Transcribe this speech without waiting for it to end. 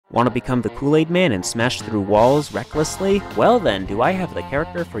Want to become the Kool-Aid Man and smash through walls recklessly? Well then, do I have the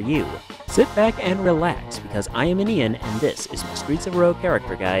character for you. Sit back and relax, because I am Ian, and this is my Streets of Rogue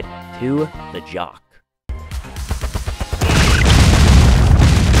character guide to the Jock.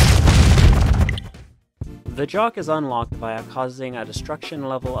 The Jock is unlocked by causing a destruction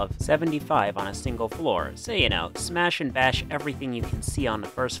level of 75 on a single floor, so smash and bash everything you can see on the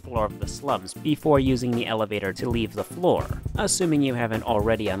first floor of the slums before using the elevator to leave the floor, assuming you haven't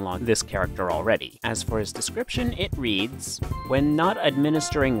already unlocked this character already. As for his description, it reads, when not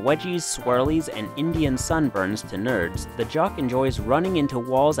administering wedgies, swirlies, and Indian sunburns to nerds, the Jock enjoys running into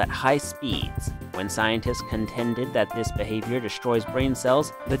walls at high speeds. When scientists contended that this behavior destroys brain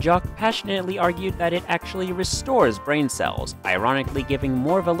cells, the Jock passionately argued that it actually restores brain cells, ironically giving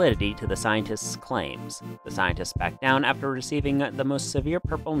more validity to the scientists' claims. The scientists backed down after receiving the most severe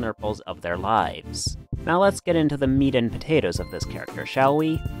purple nurples of their lives. Now let's get into the meat and potatoes of this character, shall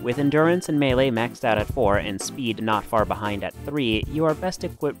we? With endurance and melee maxed out at 4 and speed not far behind at 3, you are best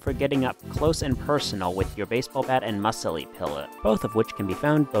equipped for getting up close and personal with your baseball bat and muscly pillar, both of which can be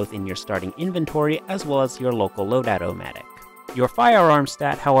found both in your starting inventory as well as your local loadout-o-matic. Your firearm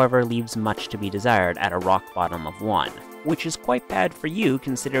stat, however, leaves much to be desired at a rock bottom of 1, which is quite bad for you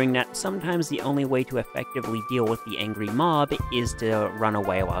considering that sometimes the only way to effectively deal with the angry mob is to run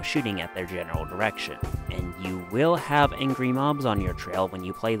away while shooting at their general direction. And you will have angry mobs on your trail when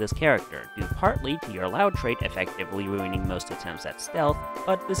you play this character, due partly to your loud trait effectively ruining most attempts at stealth,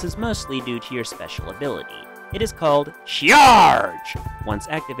 but this is mostly due to your special ability. It is called Charge! Once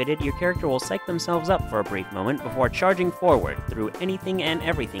activated, your character will psych themselves up for a brief moment before charging forward through anything and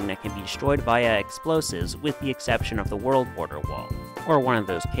everything that can be destroyed via explosives, with the exception of the world border wall, or one of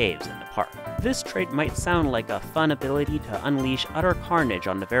those caves in the park. This trait might sound like a fun ability to unleash utter carnage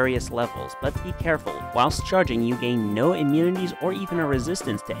on the various levels, but be careful. Whilst charging, you gain no immunities or even a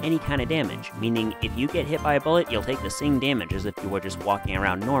resistance to any kind of damage, meaning if you get hit by a bullet, you'll take the same damage as if you were just walking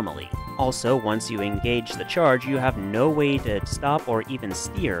around normally. Also, once you engage the charge, you have no way to stop or even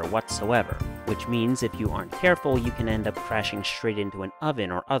steer whatsoever, which means if you aren't careful, you can end up crashing straight into an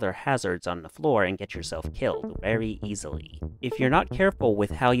oven or other hazards on the floor and get yourself killed very easily. If you're not careful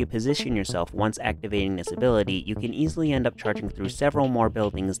with how you position yourself once activating this ability, you can easily end up charging through several more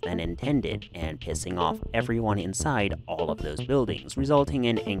buildings than intended, and pissing off everyone inside all of those buildings, resulting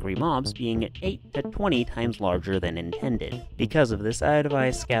in angry mobs being 8 to 20 times larger than intended. Because of this, I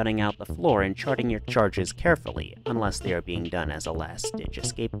advise scouting out the floor and charting your charges carefully, unless they are being done as a last-ditch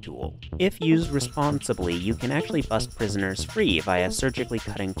escape tool. If used responsibly, you can actually bust prisoners free via surgically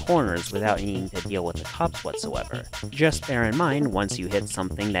cutting corners without needing to deal with the cops whatsoever. Just bear in mind, once you hit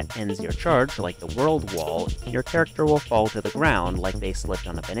something that ends your charge, like the world wall, your character will fall to the ground like they slipped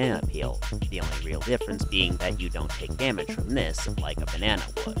on a banana peel, the only real difference being that you don't take damage from this like a banana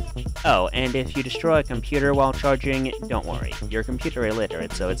would. Oh, and if you destroy a computer while charging, don't worry, your computer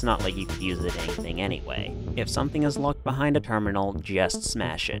illiterate, so it's not like you could use it anything anyway. If something is locked behind a terminal, just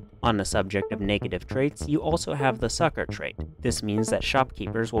smash it. On the subject of negative traits, you also have the sucker trait. This means that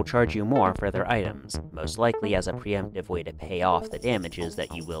shopkeepers will charge you more for their items, most likely as a preemptive way to pay off the damages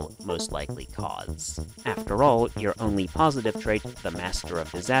that you will most likely cause. After all, your only positive trait, the Master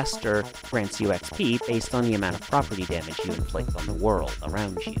of Disaster, grants you XP based on the amount of property damage you inflict on the world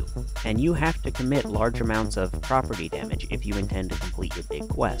around you. And you have to commit large amounts of property damage if you intend to complete your big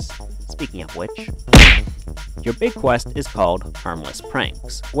quest. Speaking of which, your big quest is called Harmless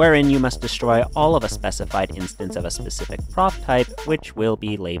Pranks, wherein you must destroy all of a specified instance of a specific prop type, which will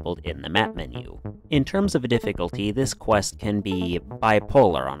be labeled in the map menu. In terms of difficulty, this quest can be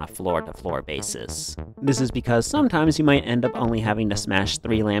bipolar on a floor-to-floor basis. This is because sometimes you might end up only having to smash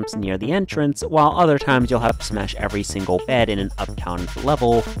 3 lamps near the entrance, while other times you'll have to smash every single bed in an uptown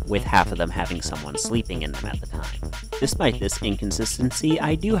level, with half of them having someone sleeping in them at the time. Despite this inconsistency,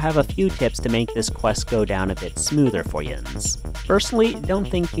 I do have a few tips to make this quest go down a bit smoother for yins. Firstly, don't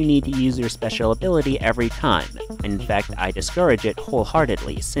think you need to use your special ability every time. In fact, I discourage it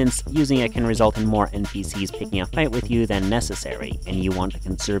wholeheartedly, since using it can result in more NPCs picking a fight with you than necessary, and you want to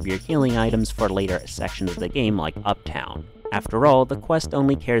conserve your healing items for later sections of the game like Uptown. After all, the quest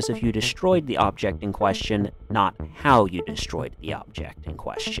only cares if you destroyed the object in question, not how you destroyed the object in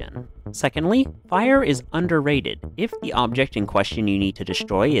question. Secondly, fire is underrated. If the object in question you need to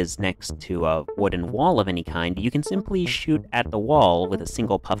destroy is next to a wooden wall of any kind, you can simply shoot at the wall with a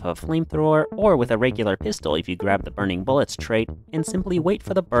single puff of a flamethrower, or with a regular pistol if you grab the burning bullets trait, and simply wait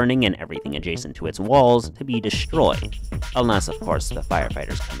for the burning and everything adjacent to its walls to be destroyed. Unless, of course, the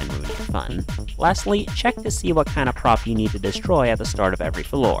firefighters come and ruin your fun. Lastly, check to see what kind of prop you need to destroy at the start of every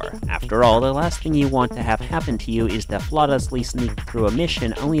floor. After all, the last thing you want to have happen to you is to flawlessly sneak through a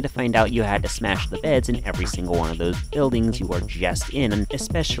mission only to find out you had to smash the beds in every single one of those buildings you were just in,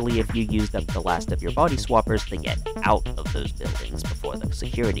 especially if you used up the last of your body swappers to get out of those buildings before the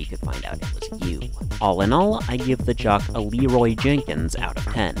security could find out it was you. All in all, I give the Jock a Leroy Jenkins out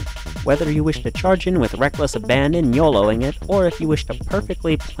of 10. Whether you wish to charge in with reckless abandon YOLOing it, or if you wish to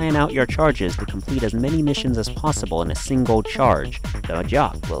perfectly plan out your charges to complete as many missions as possible in a single charge, the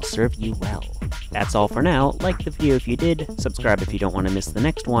Jock will serve you well. That's all for now. Like the video if you did, subscribe if you don't want to miss the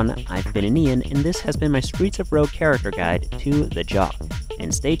next one. I've been Ian, and this has been my Streets of Rogue character guide to the Jock.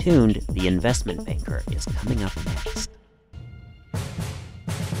 And stay tuned, the investment banker is coming up next.